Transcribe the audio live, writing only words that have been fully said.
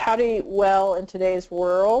How to Eat Well in Today's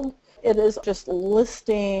World. It is just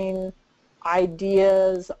listing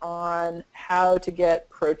ideas on how to get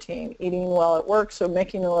protein, eating well at work, so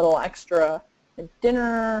making a little extra at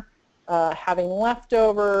dinner, having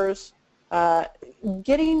leftovers,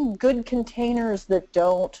 getting good containers that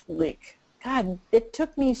don't leak. God, it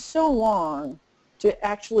took me so long to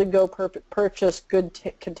actually go purchase good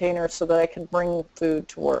containers so that I can bring food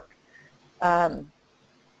to work.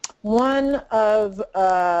 One of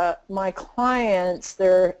my clients,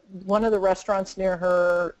 one of the restaurants near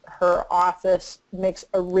her office makes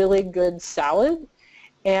a really good salad,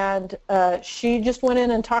 and she just went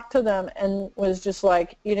in and talked to them and was just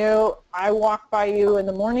like, I walk by you in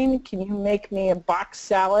the morning, can you make me a box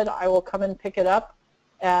salad? I will come and pick it up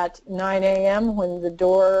at 9 a.m. when the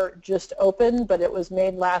door just opened, but it was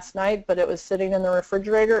made last night, but it was sitting in the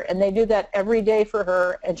refrigerator, and they do that every day for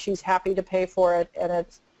her, and she's happy to pay for it, and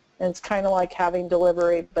it's kind of like having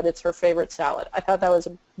delivery, but it's her favorite salad. I thought that was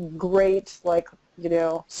a great,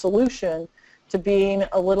 solution to being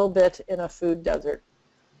a little bit in a food desert.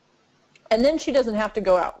 And then she doesn't have to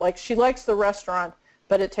go out. Like, she likes the restaurant,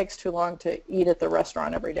 but it takes too long to eat at the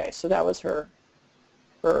restaurant every day. So that was her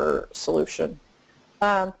solution.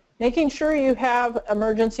 Making sure you have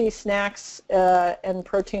emergency snacks and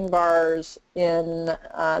protein bars in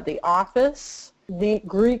the office. The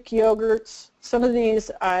Greek yogurts, some of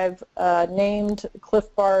these I've named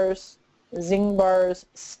Cliff bars, Zing bars,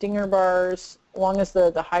 Stinger bars, along as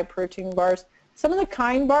the high protein bars. Some of the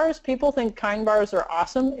Kind bars, people think Kind bars are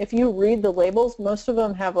awesome. If you read the labels, most of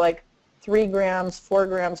them have like 3 grams, 4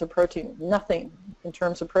 grams of protein, nothing in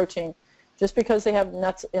terms of protein. Just because they have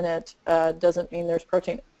nuts in it doesn't mean there's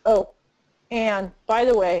protein. Oh, and by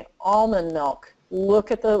the way, almond milk,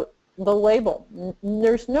 look at the label.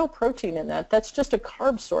 There's no protein in that. That's just a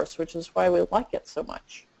carb source, which is why we like it so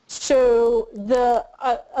much. So the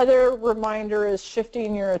other reminder is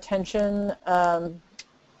shifting your attention,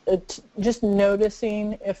 just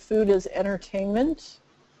noticing if food is entertainment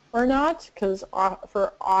or not, because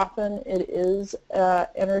for often it is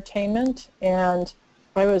entertainment. And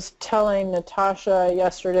I was telling Natasha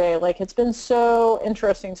yesterday, it's been so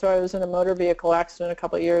interesting. So I was in a motor vehicle accident a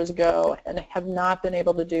couple of years ago and have not been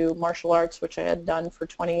able to do martial arts, which I had done for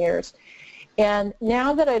 20 years. And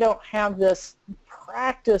now that I don't have this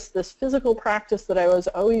practice, this physical practice that I was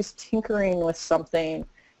always tinkering with something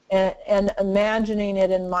and imagining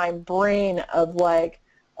it in my brain of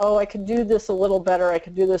oh, I could do this a little better, I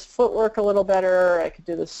could do this footwork a little better, I could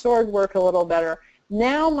do this sword work a little better.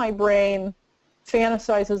 Now my brain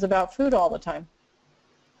fantasizes about food all the time.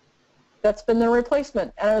 That's been the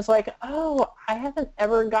replacement. And I was like, oh, I haven't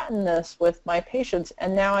ever gotten this with my patients,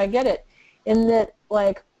 and now I get it. In that,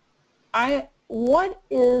 what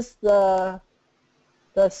is the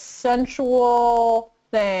sensual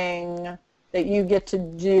thing that you get to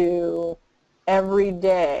do every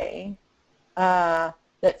day that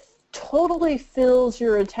totally fills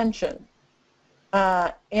your attention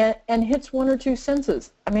and hits 1 or 2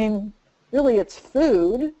 senses? I mean, really, it's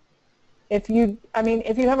food. If you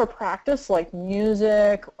have a practice like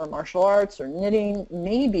music or martial arts or knitting,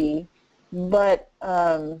 maybe, but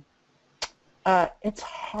it's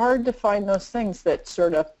hard to find those things that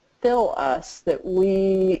sort of fill us, that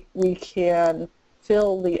we can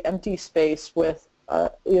fill the empty space with,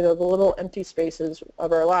 the little empty spaces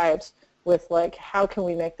of our lives with, how can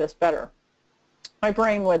we make this better? My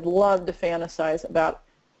brain would love to fantasize about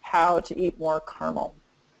how to eat more caramel.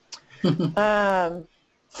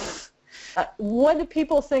 What do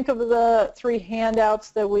people think of the 3 handouts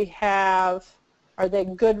that we have? Are they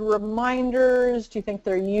good reminders? Do you think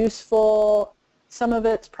they're useful? Some of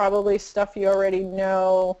it's probably stuff you already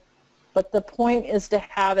know, but the point is to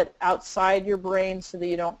have it outside your brain so that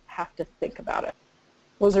you don't have to think about it.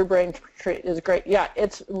 Wizard Brain is great. Yeah,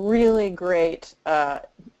 it's really great,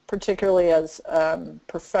 particularly as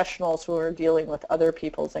professionals who are dealing with other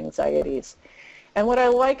people's anxieties. And what I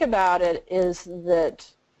like about it is that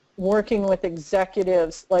working with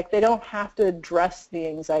executives, they don't have to address the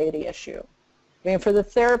anxiety issue. I mean, for the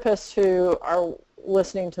therapists who are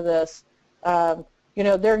listening to this, they're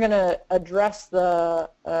going to address the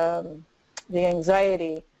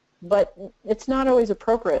anxiety, but it's not always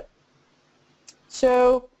appropriate.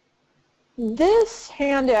 So this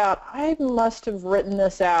handout, I must have written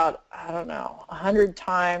this out, 100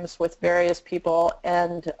 times with various people,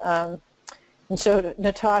 and so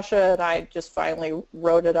Natasha and I just finally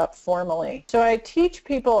wrote it up formally. So I teach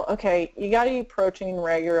people, okay, you got to eat protein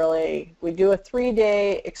regularly. We do a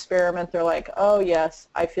 3-day experiment. They're like, oh, yes,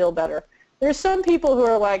 I feel better. There's some people who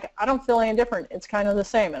are like, I don't feel any different. It's kind of the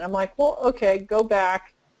same. And I'm like, well, okay, go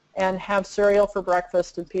back and have cereal for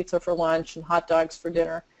breakfast and pizza for lunch and hot dogs for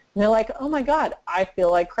dinner. And they're like, oh my God, I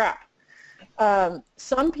feel like crap.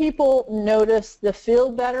 Some people notice the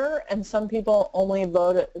feel better, and some people only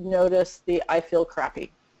notice the I feel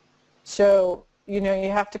crappy. So, you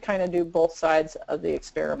have to kind of do both sides of the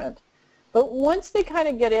experiment. But once they kind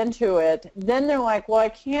of get into it, then they're like, well, I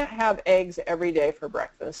can't have eggs every day for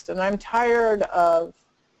breakfast, and I'm tired of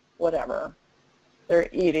whatever they're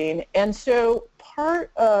eating. And so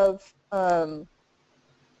part of the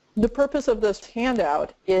purpose of this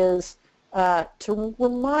handout is to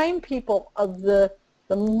remind people of the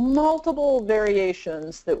multiple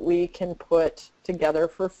variations that we can put together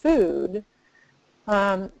for food,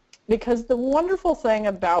 because the wonderful thing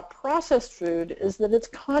about processed food is that it's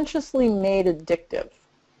consciously made addictive.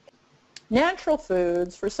 Natural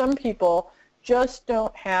foods, for some people, just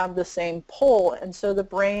don't have the same pull, and so the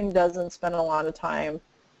brain doesn't spend a lot of time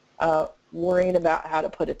worrying about how to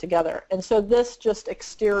put it together. And so this just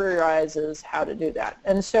exteriorizes how to do that.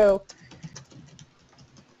 And so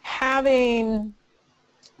having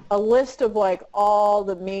a list of like all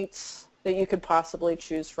the meats that you could possibly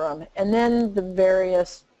choose from, and then the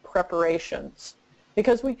various preparations,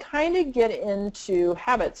 because we kind of get into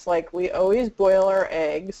habits like we always boil our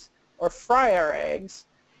eggs or fry our eggs,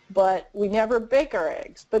 but we never bake our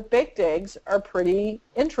eggs. But baked eggs are pretty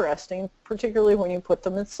interesting, particularly when you put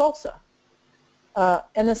them in salsa.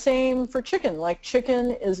 And the same for chicken. Like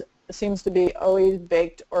chicken seems to be always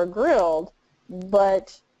baked or grilled,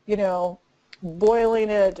 but boiling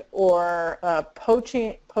it or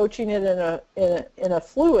poaching it in a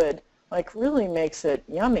fluid like really makes it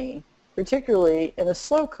yummy, particularly in a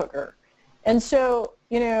slow cooker. And so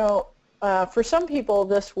for some people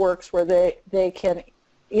this works where they can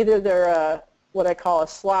either they're what I call a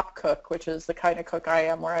slop cook, which is the kind of cook I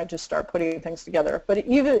am, where I just start putting things together. But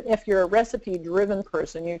even if you're a recipe-driven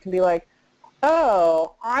person, you can be like,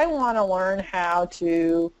 oh, I want to learn how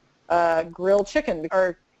to grill chicken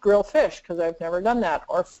or grill fish because I've never done that,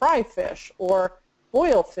 or fry fish, or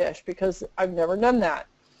boil fish because I've never done that.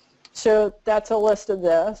 So that's a list of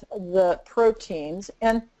the proteins.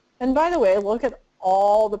 And by the way, look at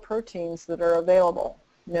all the proteins that are available.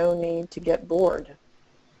 No need to get bored.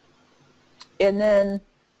 And then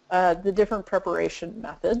the different preparation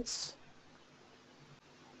methods.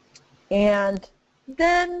 And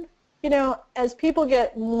then, as people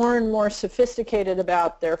get more and more sophisticated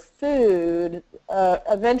about their food,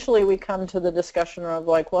 eventually we come to the discussion of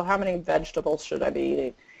like, well, how many vegetables should I be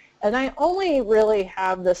eating? And I only really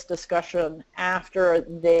have this discussion after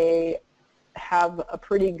they have a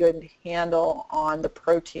pretty good handle on the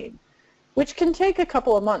protein, which can take a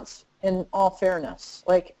couple of months. In all fairness,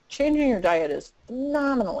 like changing your diet is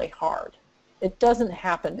phenomenally hard. It doesn't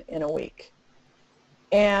happen in a week.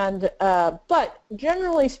 And but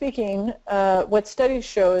generally speaking, what studies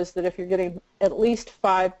show is that if you're getting at least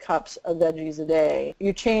 5 cups of veggies a day,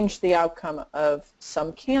 you change the outcome of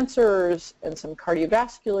some cancers and some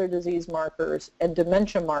cardiovascular disease markers and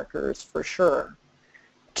dementia markers for sure.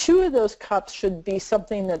 2 of those cups should be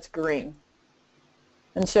something that's green.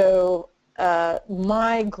 And so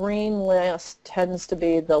my green list tends to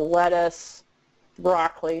be the lettuce,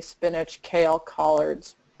 broccoli, spinach, kale,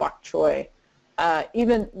 collards, bok choy.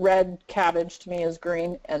 Even red cabbage to me is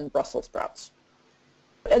green, and Brussels sprouts.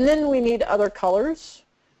 And then we need other colors,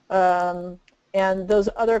 and those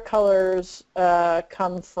other colors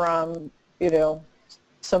come from,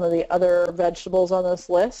 some of the other vegetables on this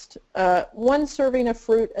list. 1 serving of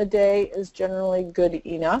fruit a day is generally good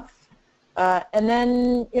enough. And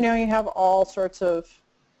then, you have all sorts of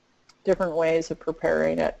different ways of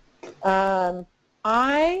preparing it.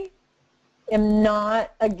 I am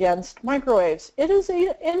not against microwaves. It is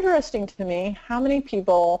interesting to me how many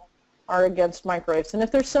people are against microwaves. And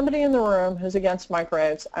if there's somebody in the room who's against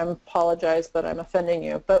microwaves, I apologize that I'm offending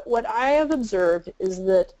you. But what I have observed is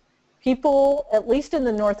that people, at least in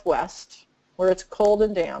the Northwest, where it's cold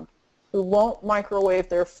and damp, who won't microwave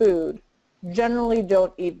their food, generally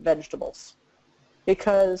don't eat vegetables,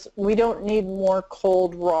 because we don't need more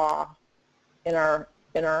cold raw in our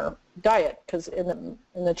diet. Because in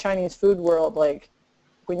the Chinese food world, like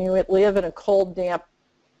when you live in a cold, damp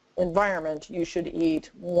environment, you should eat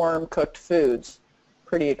warm cooked foods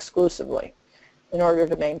pretty exclusively in order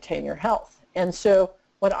to maintain your health. And so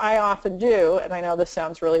what I often do, and I know this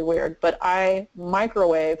sounds really weird, but I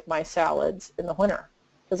microwave my salads in the winter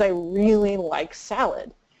because I really like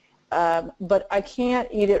salad. But I can't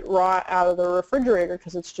eat it raw out of the refrigerator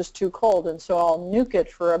because it's just too cold, and so I'll nuke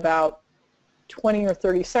it for about 20 or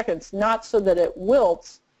 30 seconds, not so that it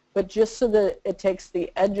wilts, but just so that it takes the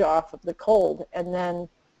edge off of the cold, and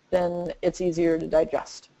then it's easier to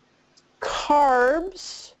digest.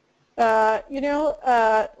 Carbs,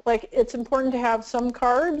 like it's important to have some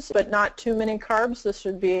carbs, but not too many carbs. This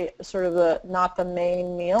should be sort of not the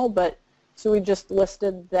main meal, but so we just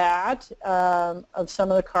listed that of some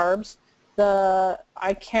of the carbs.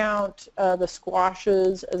 I count the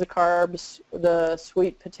squashes as a carbs, the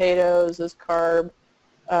sweet potatoes as carb.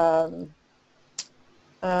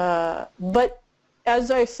 But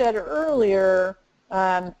as I said earlier,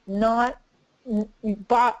 not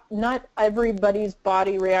everybody's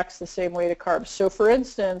body reacts the same way to carbs. So for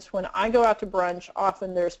instance, when I go out to brunch,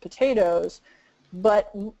 often there's potatoes,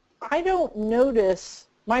 but I don't notice,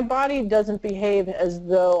 my body doesn't behave as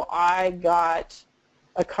though I got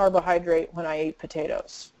a carbohydrate when I eat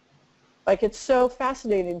potatoes. Like, it's so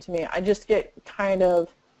fascinating to me. I just get kind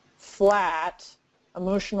of flat,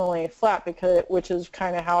 emotionally flat, which is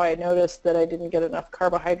kind of how I noticed that I didn't get enough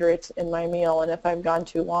carbohydrates in my meal and if I've gone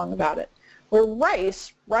too long about it. Where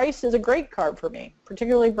rice is a great carb for me,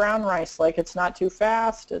 particularly brown rice. Like, it's not too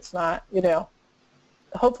fast. It's not,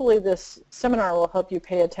 hopefully this seminar will help you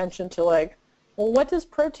pay attention to, like, well, what does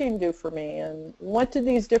protein do for me, and what do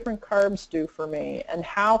these different carbs do for me, and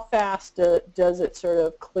how fast does it sort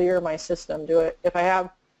of clear my system? If I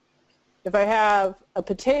have a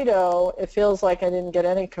potato, it feels like I didn't get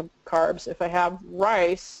any carbs. If I have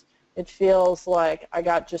rice, it feels like I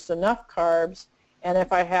got just enough carbs. And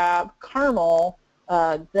if I have caramel,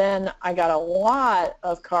 then I got a lot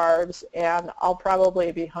of carbs, and I'll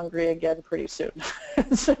probably be hungry again pretty soon.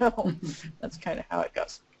 So that's kind of how it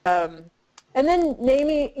goes. And then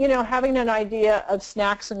having an idea of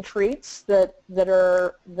snacks and treats that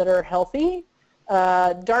are healthy.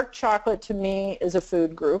 Dark chocolate to me is a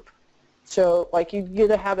food group. So like, you get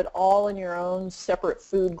to have it all in your own separate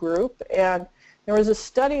food group. And there was a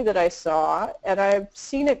study that I saw, and I've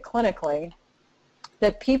seen it clinically,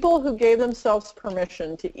 that people who gave themselves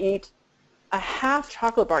permission to eat a half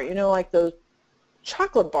chocolate bar, like those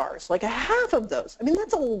chocolate bars, like a half of those. I mean,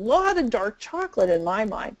 that's a lot of dark chocolate in my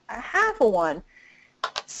mind. A half of one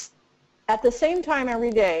at the same time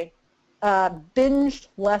every day, binged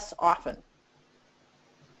less often.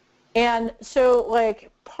 And so, like,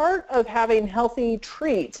 part of having healthy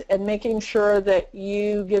treats and making sure that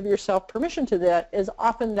you give yourself permission to that is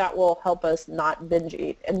often that will help us not binge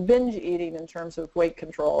eat. And binge eating in terms of weight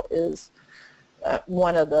control is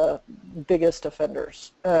one of the biggest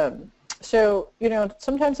offenders. So,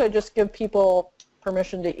 sometimes I just give people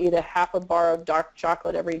permission to eat a half a bar of dark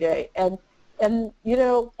chocolate every day. And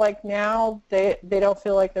like now they don't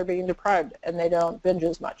feel like they're being deprived and they don't binge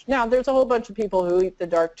as much. Now, there's a whole bunch of people who eat the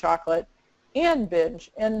dark chocolate and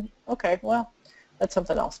binge, and okay, well, that's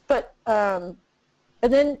something else. But, and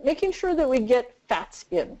then making sure that we get fats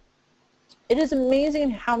in. It is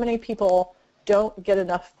amazing how many people don't get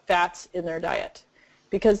enough fats in their diet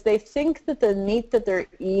because they think that the meat that they're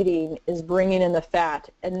eating is bringing in the fat.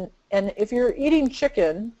 And if you're eating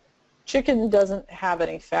chicken doesn't have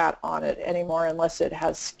any fat on it anymore unless it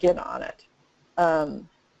has skin on it.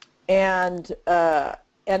 And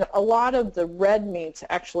a lot of the red meats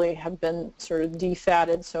actually have been sort of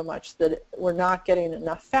defatted so much that we're not getting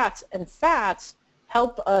enough fats. And fats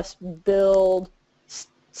help us build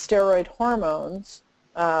steroid hormones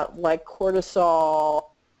like cortisol,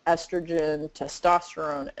 estrogen,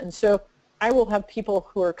 testosterone. And so I will have people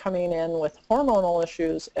who are coming in with hormonal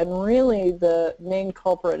issues, and really the main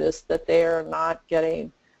culprit is that they are not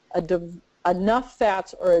getting enough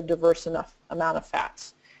fats or a diverse enough amount of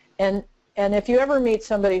fats. And if you ever meet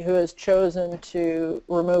somebody who has chosen to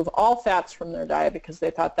remove all fats from their diet because they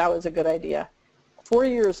thought that was a good idea, 4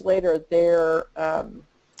 years later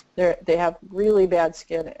they have really bad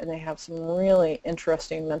skin and they have some really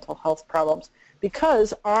interesting mental health problems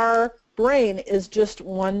because our brain is just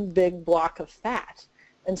one big block of fat.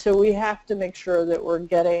 And so we have to make sure that we're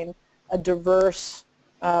getting a diverse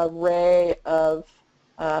array of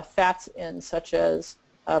fats in, such as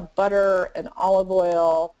butter and olive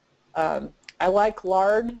oil. I like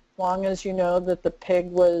lard, long as you know that the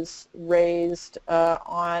pig was raised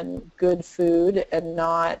on good food and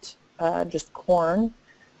not just corn.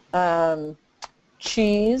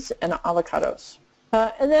 Cheese and avocados.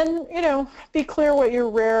 And then, be clear what your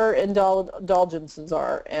rare indulgences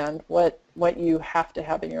are and what you have to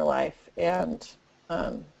have in your life, and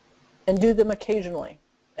do them occasionally.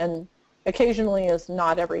 And occasionally is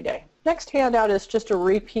not every day. Next handout is just a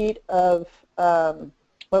repeat of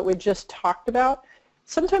what we just talked about.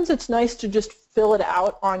 Sometimes it's nice to just fill it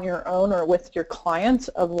out on your own or with your clients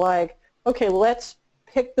of like, okay, let's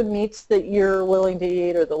pick the meats that you're willing to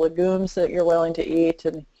eat or the legumes that you're willing to eat,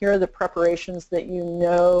 and here are the preparations that you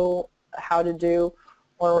know how to do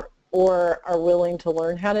or are willing to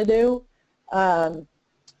learn how to do.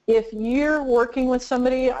 If you're working with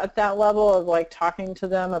somebody at that level of like talking to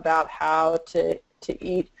them about how to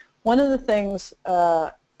eat, one of the things,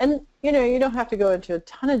 and you know, you don't have to go into a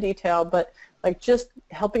ton of detail, but like just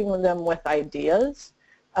helping them with ideas.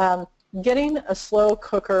 Getting a slow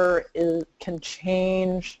cooker can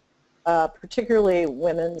change particularly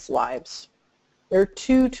women's lives. There are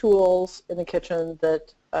two tools in the kitchen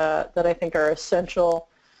that I think are essential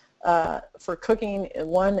for cooking.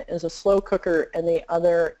 One is a slow cooker and the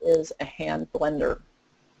other is a hand blender.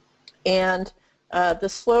 And the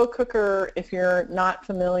slow cooker, if you're not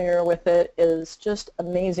familiar with it, is just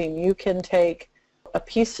amazing. You can take a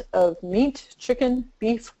piece of meat, chicken,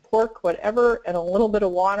 beef, pork, whatever, and a little bit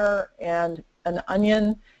of water and an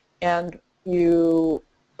onion, and you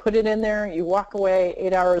put it in there, you walk away,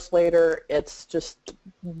 8 hours later, it's just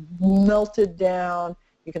melted down.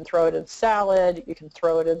 You can throw it in salad, you can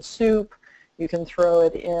throw it in soup, you can throw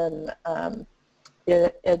it in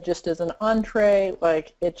it just as an entree.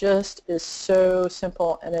 Like, it just is so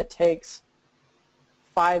simple, and it takes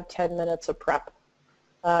 5-10 minutes of prep.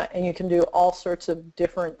 And you can do all sorts of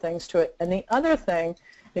different things to it. And the other thing,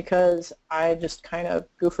 because I just kind of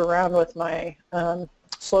goof around with my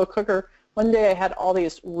slow cooker, one day I had all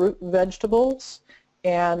these root vegetables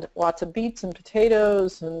and lots of beets and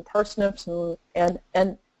potatoes and parsnips and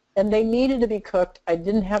they needed to be cooked. I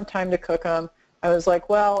didn't have time to cook them. I was like,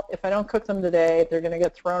 well, if I don't cook them today, they're going to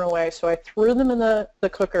get thrown away. So I threw them in the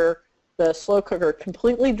cooker, the slow cooker,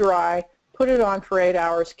 completely dry, put it on for 8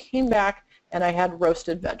 hours, came back, and I had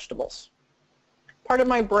roasted vegetables. Part of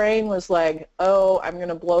my brain was like, oh, I'm going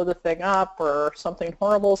to blow the thing up or something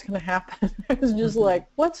horrible is going to happen. I was just like,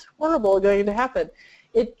 what's horrible going to happen?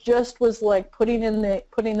 It just was like putting them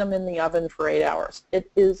in the oven for 8 hours.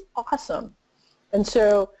 It is awesome. And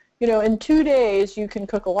so, you know, in 2 days you can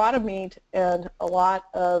cook a lot of meat and a lot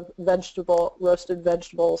of roasted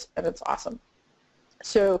vegetables, and it's awesome.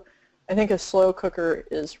 So I think a slow cooker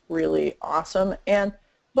is really awesome.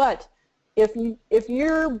 But if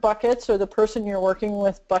your buckets or the person you're working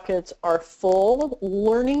with buckets are full,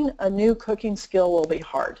 learning a new cooking skill will be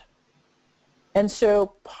hard. And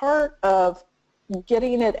so part of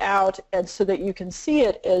getting it out and so that you can see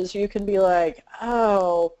it is you can be like,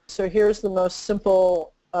 oh, so here's the most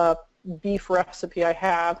simple beef recipe I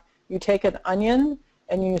have. You take an onion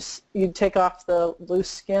and you take off the loose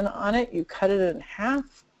skin on it, you cut it in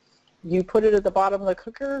half, you put it at the bottom of the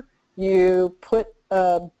cooker, you put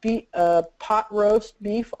pot roast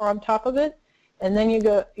beef on top of it, and then you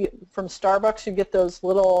go from Starbucks. You get those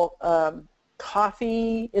little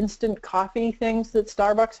instant coffee things that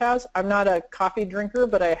Starbucks has. I'm not a coffee drinker,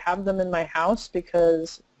 but I have them in my house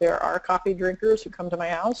because there are coffee drinkers who come to my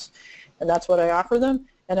house, and that's what I offer them.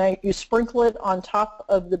 And you sprinkle it on top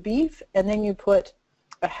of the beef, and then you put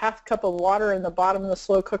a half cup of water in the bottom of the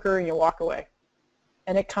slow cooker, and you walk away,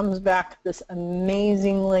 and it comes back this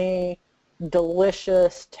amazingly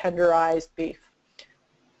delicious tenderized beef.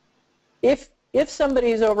 If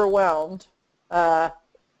somebody's overwhelmed,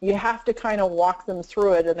 you have to kind of walk them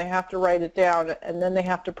through it, and they have to write it down, and then they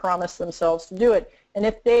have to promise themselves to do it. And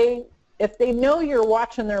if they know you're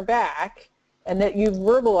watching their back and that you've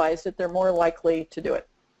verbalized it, they're more likely to do it.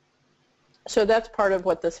 So that's part of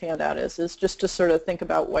what this handout is just to sort of think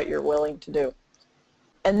about what you're willing to do.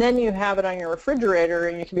 And then you have it on your refrigerator,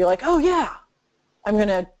 and you can be like, oh yeah, I'm going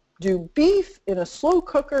to do beef in a slow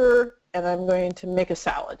cooker, and I'm going to make a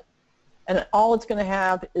salad. And all it's going to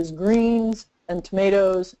have is greens and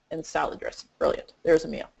tomatoes and salad dressing. Brilliant. There's a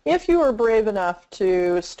meal. If you are brave enough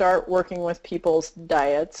to start working with people's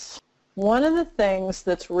diets, one of the things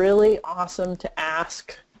that's really awesome to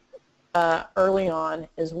ask early on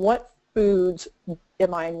is, what foods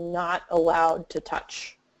am I not allowed to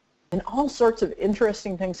touch? And all sorts of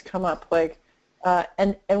interesting things come up, like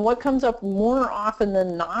and what comes up more often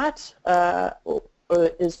than not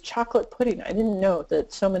is chocolate pudding. I didn't know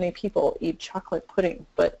that so many people eat chocolate pudding,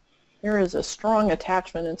 but there is a strong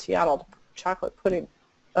attachment in Seattle to chocolate pudding.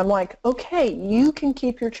 I'm like, okay, you can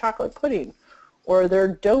keep your chocolate pudding, or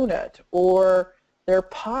their donut, or their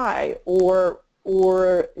pie, or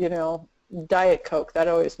you know, Diet Coke. That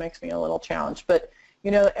always makes me a little challenged. But you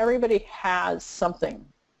know, everybody has something.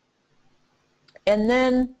 And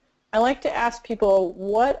then I like to ask people,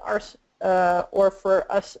 what are, or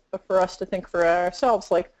for us to think for ourselves,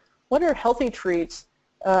 like, what are healthy treats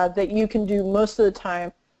that you can do most of the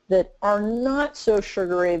time that are not so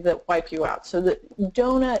sugary that wipe you out? So the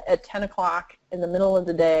donut at 10 o'clock in the middle of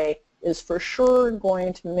the day is for sure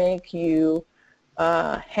going to make you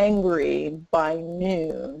hangry by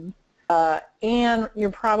noon, and you're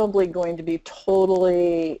probably going to be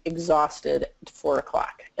totally exhausted at 4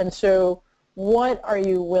 o'clock. And so what are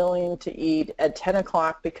you willing to eat at 10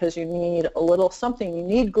 o'clock because you need a little something, you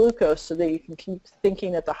need glucose so that you can keep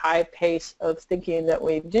thinking at the high pace of thinking that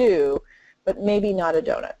we do, but maybe not a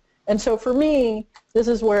donut. And so for me, this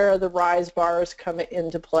is where the Rise bars come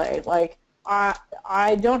into play. Like,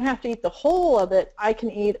 I don't have to eat the whole of it. I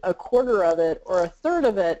can eat a quarter of it or a third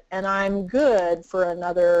of it, and I'm good for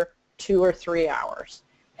another 2 or 3 hours.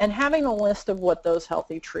 And having a list of what those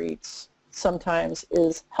healthy treats sometimes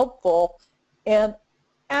is helpful. And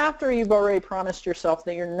after you've already promised yourself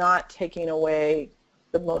that you're not taking away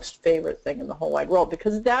the most favorite thing in the whole wide world,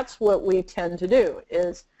 because that's what we tend to do,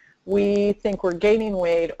 is we think we're gaining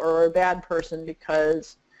weight or we're a bad person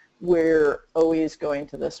because we're always going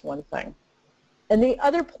to this one thing. And the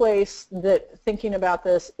other place that thinking about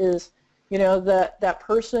this is, you know, that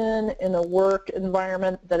person in a work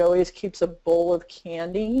environment that always keeps a bowl of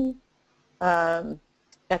candy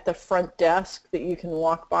at the front desk that you can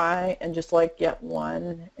walk by and just like get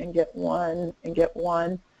one and get one and get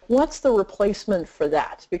one. What's the replacement for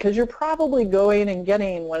that? Because you're probably going and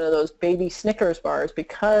getting one of those baby Snickers bars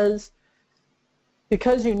because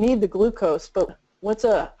you need the glucose, but what's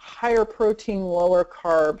a higher protein, lower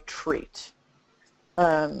carb treat?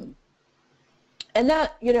 And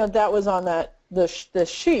that, you know, that was on the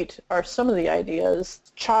sheet are some of the ideas: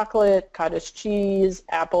 chocolate, cottage cheese,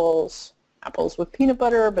 apples with peanut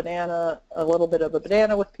butter, banana, a little bit of a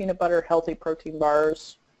banana with peanut butter, healthy protein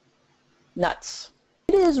bars, nuts.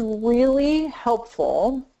 It is really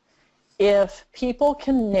helpful if people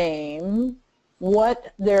can name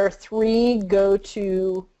what their 3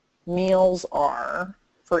 go-to meals are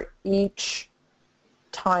for each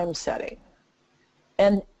time setting,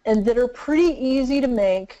 and that are pretty easy to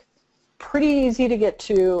make, pretty easy to get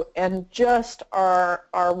to, and just are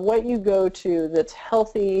what you go to that's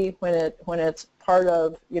healthy when it's part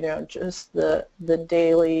of, you know, just the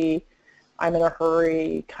daily I'm in a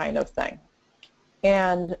hurry kind of thing.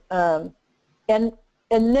 And then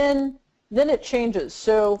it changes.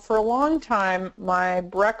 So for a long time, my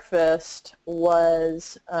breakfast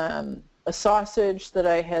was a sausage that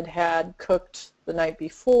I had cooked the night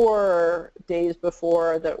before or days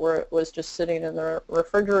before that was just sitting in the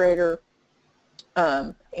refrigerator,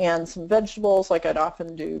 and some vegetables. Like, I'd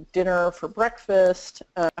often do dinner for breakfast.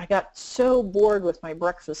 I got so bored with my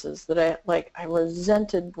breakfasts that I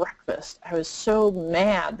resented breakfast. I was so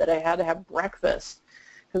mad that I had to have breakfast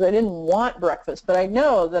because I didn't want breakfast, but I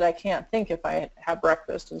know that I can't think if I have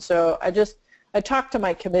breakfast. And so I talked to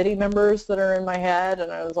my committee members that are in my head,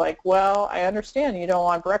 and I was like, well, I understand you don't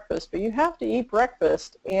want breakfast, but you have to eat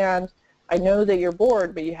breakfast, and I know that you're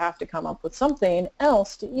bored, but you have to come up with something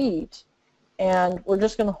else to eat, and we're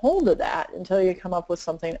just going to hold to that until you come up with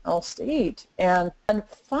something else to eat. And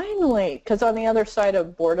finally, because on the other side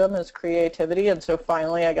of boredom is creativity, and so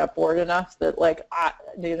finally I got bored enough that, like,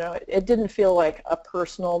 it didn't feel like a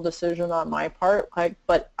personal decision on my part,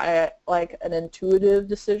 but like an intuitive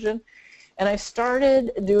decision. And I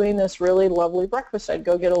started doing this really lovely breakfast. I'd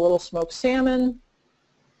go get a little smoked salmon,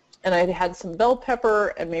 and I'd had some bell pepper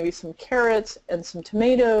and maybe some carrots and some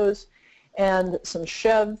tomatoes and some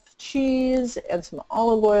Chev cheese and some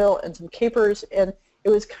olive oil and some capers. And it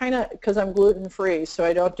was kind of, because I'm gluten-free, so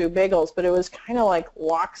I don't do bagels, but it was kind of like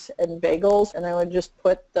lox and bagels. And I would just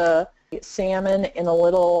put the salmon in a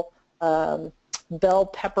little bell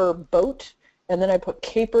pepper boat, and then I put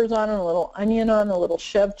capers on it, a little onion on, a little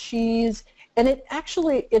Chev cheese. And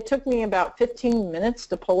it took me about 15 minutes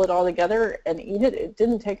to pull it all together and eat it. It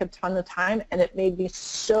didn't take a ton of time, and it made me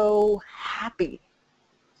so happy.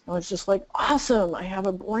 I was just like, awesome, I have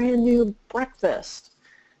a brand new breakfast.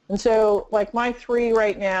 And so, like, my 3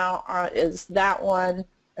 right now is that one.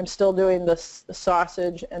 I'm still doing the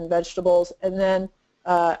sausage and vegetables. And then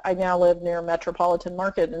I now live near Metropolitan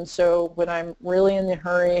Market, and so when I'm really in a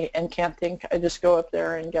hurry and can't think, I just go up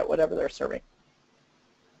there and get whatever they're serving.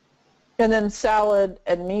 And then salad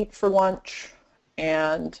and meat for lunch,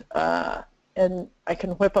 and I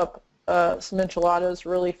can whip up some enchiladas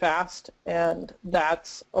really fast, and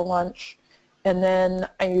that's a lunch. And then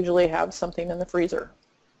I usually have something in the freezer,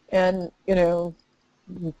 and, you know,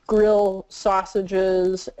 grill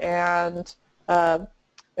sausages and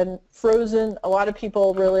frozen. A lot of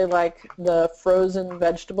people really like the frozen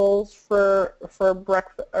vegetables for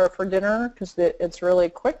breakfast or for dinner because it's really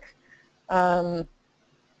quick.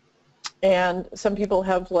 And some people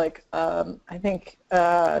have, like, I think,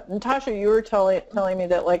 Natasha, you were telling me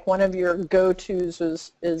that, like, one of your go-tos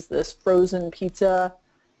is this frozen pizza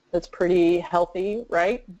that's pretty healthy,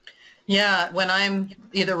 right? Yeah, when I'm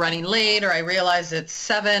either running late or I realize it's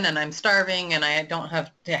 7 and I'm starving and I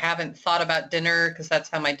haven't thought about dinner because that's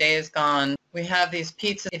how my day is gone. We have these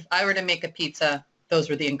pizzas. If I were to make a pizza, those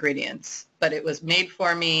were the ingredients. But it was made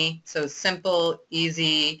for me, so simple,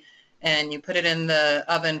 easy, and you put it in the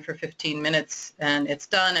oven for 15 minutes and it's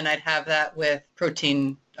done. And I'd have that with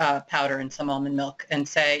protein powder and some almond milk and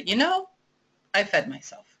say, I fed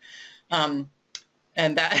myself.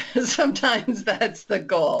 And that sometimes that's the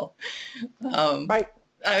goal. Right.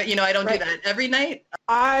 I don't do Right. that every night.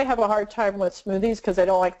 I have a hard time with smoothies because I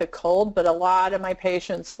don't like the cold, but a lot of my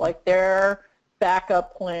patients, like their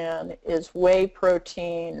backup plan is whey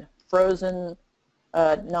protein, frozen,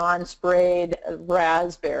 non-sprayed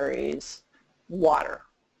raspberries, water.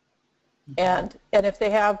 And if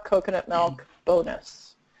they have coconut milk,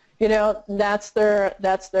 bonus. That's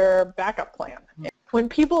their backup plan. When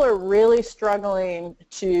people are really struggling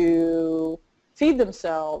to feed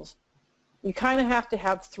themselves, you kind of have to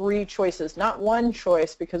have 3 choices, not one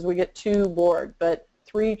choice because we get too bored, but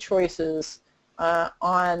 3 choices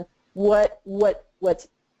on what's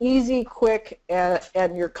easy, quick,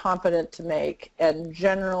 and you're competent to make, and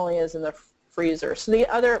generally is in the freezer. So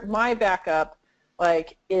my backup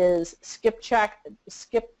is skipjack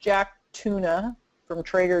tuna from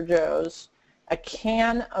Trader Joe's, a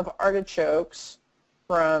can of artichokes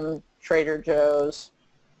from Trader Joe's,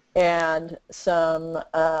 and some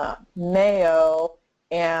mayo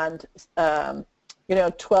and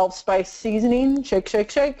 12 spice seasoning. Shake,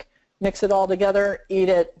 shake, shake. Mix it all together. Eat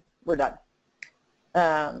it. We're done.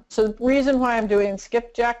 So the reason why I'm doing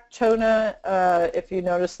skipjack tuna, if you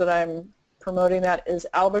notice that I'm promoting that, is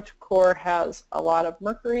albacore has a lot of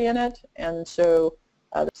mercury in it, and so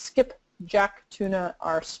the skipjack tuna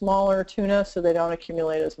are smaller tuna, so they don't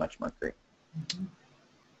accumulate as much mercury. Mm-hmm.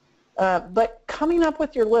 But coming up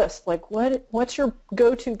with your list, what's your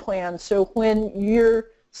go-to plan? So when your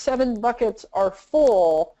 7 buckets are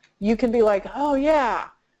full, you can be like, oh yeah,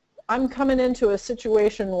 I'm coming into a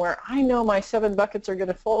situation where I know my 7 buckets are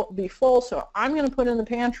going to be full, so I'm going to put in the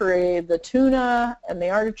pantry the tuna and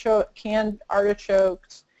the canned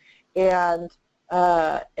artichokes and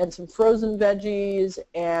some frozen veggies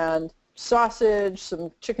and sausage,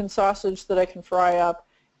 some chicken sausage that I can fry up,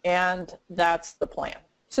 and that's the plan.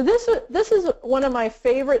 So this is one of my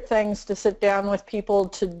favorite things to sit down with people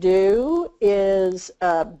to do is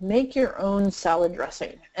make your own salad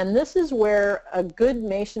dressing. And this is where a good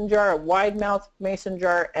mason jar, a wide mouth mason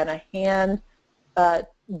jar, and a hand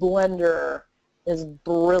blender is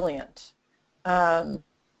brilliant.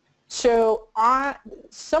 So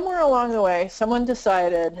somewhere along the way, someone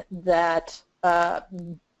decided that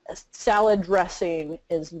salad dressing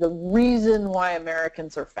is the reason why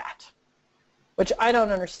Americans are fat, which I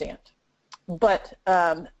don't understand. But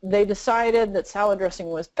they decided that salad dressing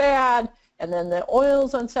was bad, and then the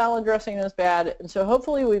oils on salad dressing is bad, and so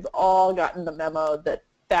hopefully we've all gotten the memo that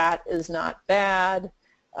fat is not bad.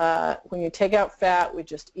 When you take out fat, we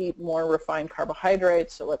just eat more refined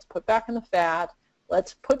carbohydrates, so let's put back in the fat.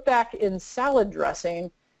 Let's put back in salad dressing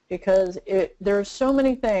because there's so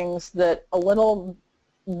many things that a little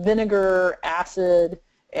vinegar, acid,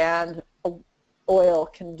 and oil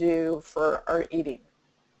can do for our eating.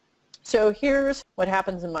 So here's what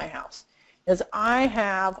happens in my house is I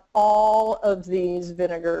have all of these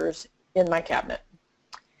vinegars in my cabinet.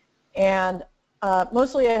 And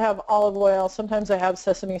mostly I have olive oil, sometimes I have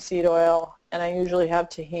sesame seed oil, and I usually have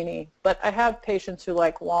tahini. But I have patients who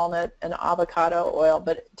like walnut and avocado oil,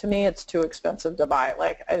 but to me it's too expensive to buy.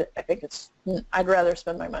 I think I'd rather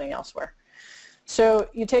spend my money elsewhere. So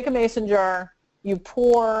you take a mason jar, you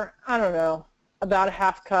pour, I don't know, about a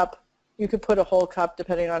half cup. You could put a whole cup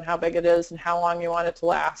depending on how big it is and how long you want it to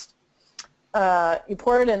last. You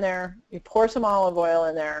pour it in there. You pour some olive oil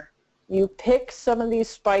in there. You pick some of these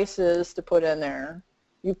spices to put in there.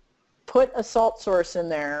 You put a salt source in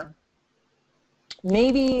there.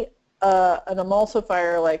 Maybe an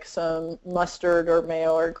emulsifier like some mustard or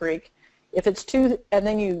mayo or Greek. If it's and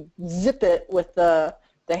then you zip it with the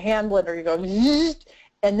hand blender. You go, zzz,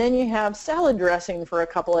 and then you have salad dressing for a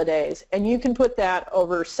couple of days. And you can put that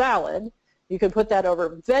over salad. You could put that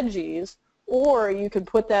over veggies, or you could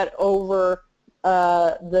put that over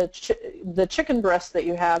the chicken breast that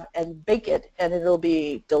you have and bake it, and it'll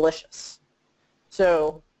be delicious.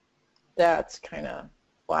 So that's kind of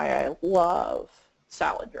why I love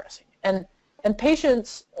salad dressing. And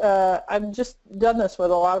patients, I've just done this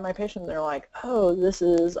with a lot of my patients. They're like, oh, this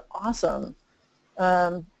is awesome.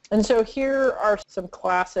 And so here are some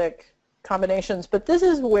classic combinations, but this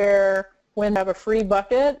is where when I have a free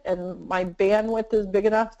bucket and my bandwidth is big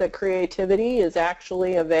enough that creativity is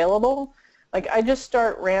actually available, Like I just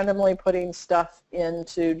start randomly putting stuff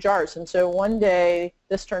into jars. And so one day,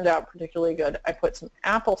 this turned out particularly good. I put some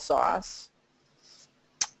applesauce.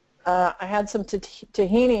 I had some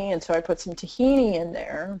tahini, and so I put some tahini in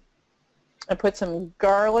there. I put some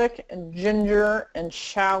garlic and ginger and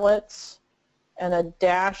shallots and a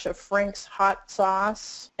dash of Frank's hot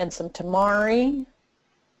sauce and some tamari.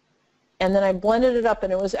 And then I blended it up,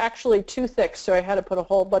 and it was actually too thick, so I had to put a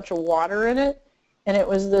whole bunch of water in it. And it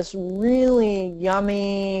was this really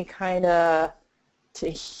yummy kind of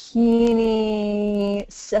tahini,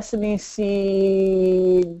 sesame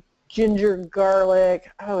seed, ginger,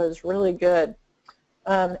 garlic. Oh, it was really good.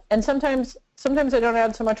 And sometimes I don't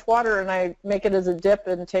add so much water, and I make it as a dip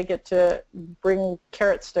and take it to bring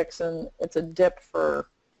carrot sticks, and it's a dip for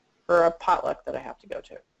a potluck that I have to go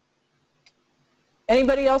to.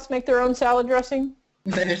 Anybody else make their own salad dressing?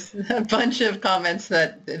 There's a bunch of comments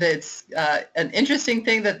that it's an interesting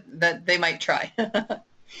thing that they might try.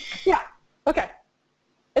 Yeah. Okay.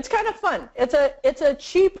 It's kind of fun. It's a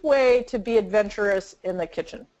cheap way to be adventurous in the kitchen.